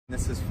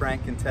This is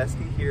Frank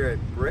Conteschi here at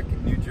Brick,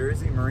 New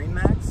Jersey,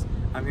 MarineMax.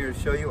 I'm here to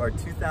show you our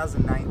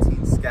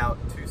 2019 Scout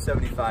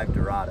 275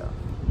 Dorado.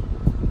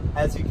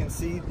 As you can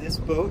see, this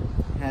boat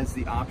has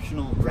the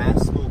optional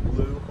Rascal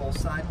Blue hull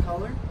side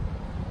color.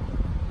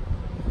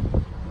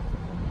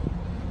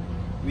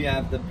 We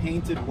have the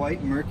painted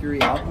white Mercury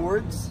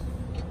outboards.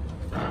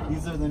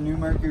 These are the new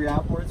Mercury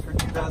outboards for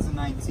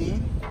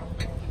 2019.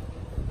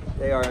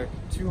 They are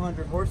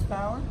 200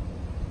 horsepower.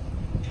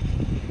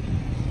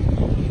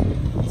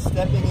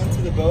 Stepping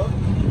into the boat,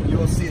 you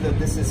will see that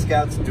this is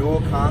Scout's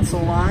dual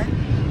console line.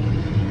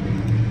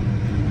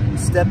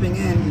 Stepping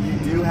in, you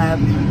do have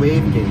the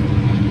wave gate.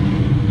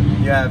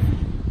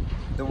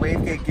 The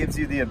wave gate gives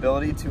you the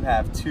ability to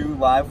have 2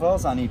 live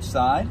wells on each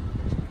side.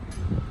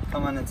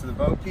 Come on into the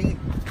boat, Pete.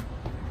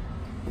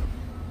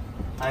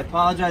 I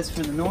apologize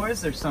for the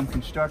noise. There's some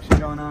construction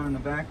going on in the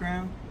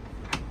background.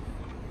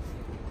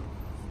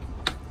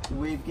 The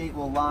wave gate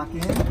will lock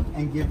in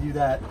and give you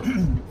that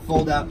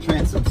fold-out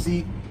transom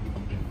seat.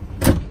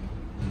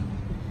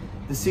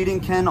 The seating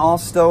can all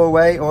stow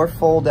away or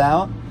fold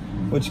out,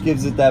 which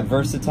gives it that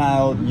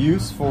versatile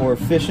use for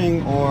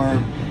fishing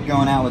or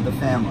going out with the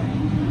family.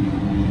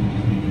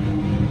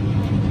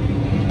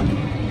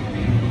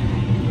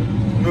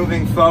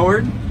 Moving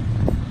forward,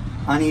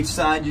 on each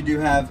side you do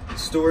have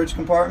storage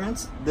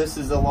compartments. This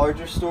is a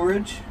larger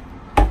storage,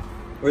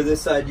 where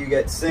this side you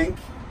get sink,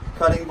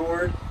 cutting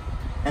board,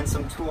 and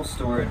some tool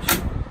storage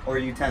or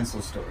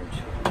utensil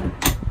storage.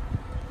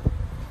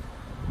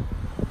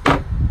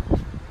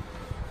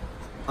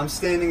 I'm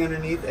standing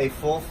underneath a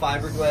full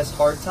fiberglass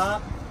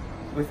hardtop.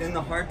 Within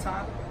the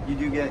hardtop, you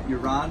do get your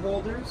rod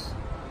holders,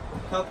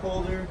 cup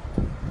holder,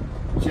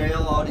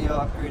 JL Audio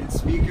upgraded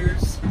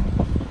speakers,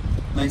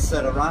 nice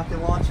set of rocket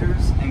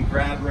launchers, and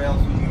grab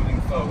rails when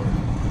moving forward.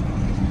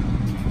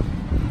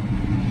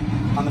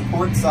 On the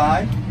port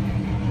side,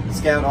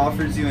 Scout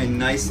offers you a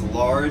nice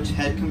large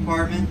head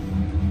compartment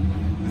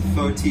with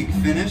faux teak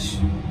finish.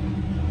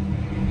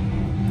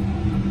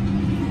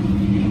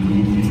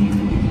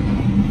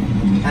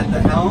 At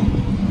the helm,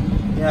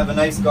 you have a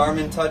nice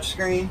Garmin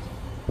touchscreen,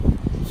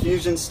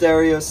 Fusion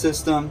stereo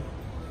system,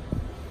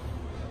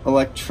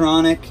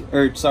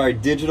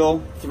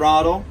 digital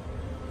throttle,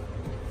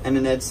 and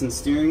an Edson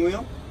steering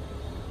wheel.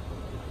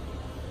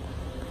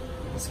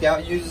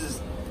 Scout uses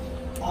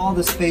all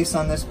the space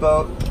on this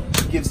boat,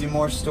 gives you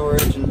more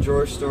storage and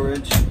drawer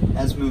storage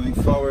as moving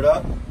forward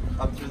up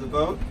through the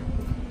boat.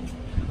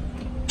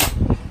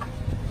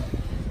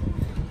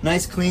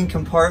 Nice clean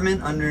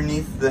compartment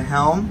underneath the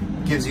helm.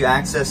 Gives you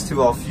access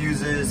to all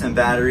fuses and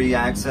battery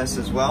access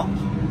as well.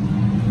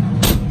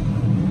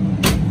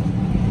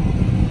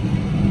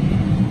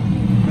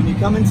 When you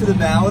come into the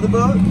bow of the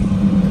boat,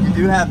 you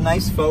do have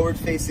nice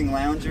forward-facing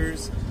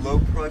loungers,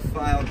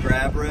 low-profile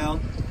grab rail,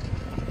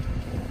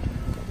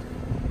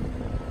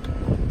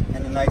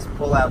 and a nice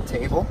pull-out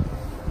table.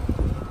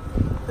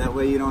 That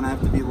way you don't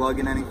have to be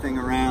lugging anything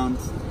around,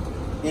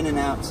 in and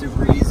out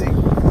super easy.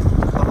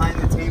 Behind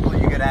the table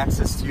you get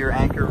access to your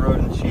anchor, rod,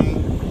 and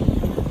chain,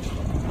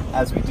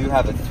 as we do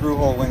have a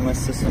through-hole wingless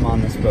system on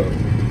this boat.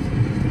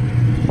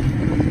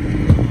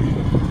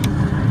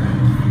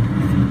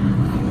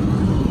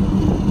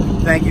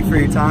 Thank you for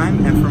your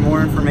time, and for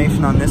more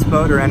information on this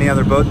boat or any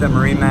other boat that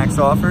MarineMax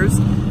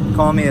offers,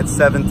 call me at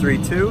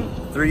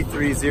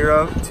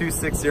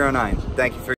 732-330-2609. Thank you for